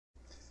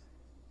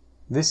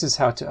This is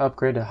how to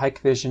upgrade a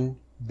Hikvision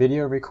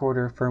video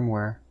recorder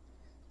firmware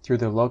through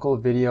the local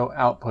video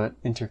output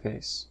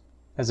interface.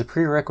 As a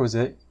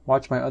prerequisite,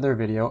 watch my other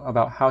video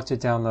about how to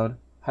download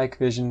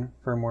Hikvision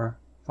firmware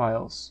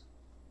files.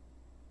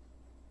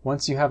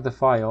 Once you have the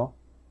file,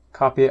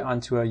 copy it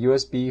onto a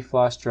USB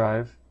flash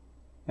drive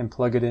and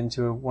plug it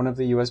into one of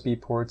the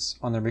USB ports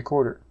on the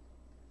recorder.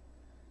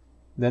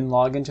 Then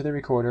log into the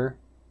recorder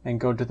and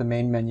go to the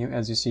main menu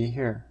as you see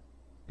here.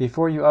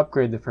 Before you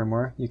upgrade the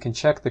firmware, you can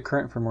check the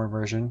current firmware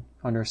version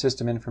under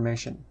System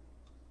Information.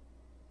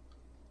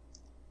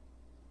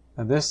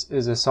 Now this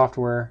is a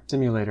software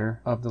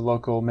simulator of the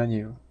local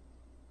menu,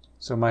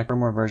 so my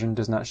firmware version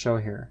does not show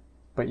here,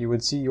 but you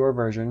would see your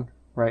version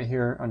right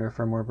here under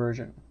Firmware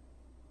Version.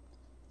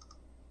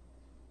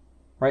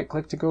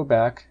 Right-click to go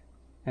back,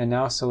 and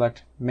now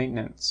select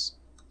Maintenance.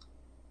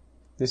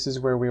 This is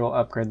where we will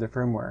upgrade the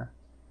firmware.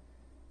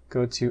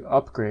 Go to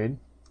Upgrade,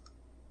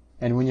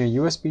 and when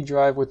your USB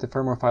drive with the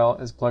firmware file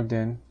is plugged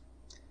in,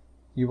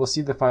 you will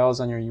see the files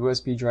on your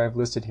USB drive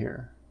listed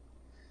here.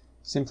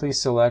 Simply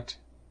select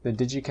the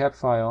digicap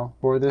file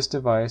for this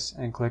device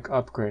and click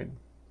Upgrade.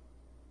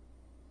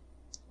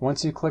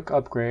 Once you click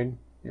Upgrade,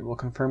 it will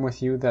confirm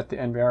with you that the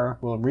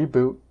NVR will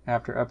reboot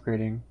after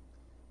upgrading,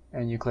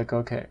 and you click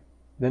OK.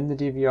 Then the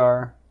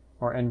DVR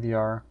or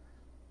NVR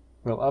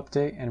will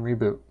update and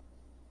reboot.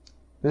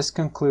 This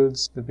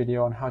concludes the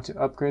video on how to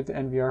upgrade the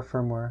NVR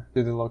firmware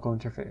through the local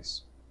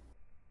interface.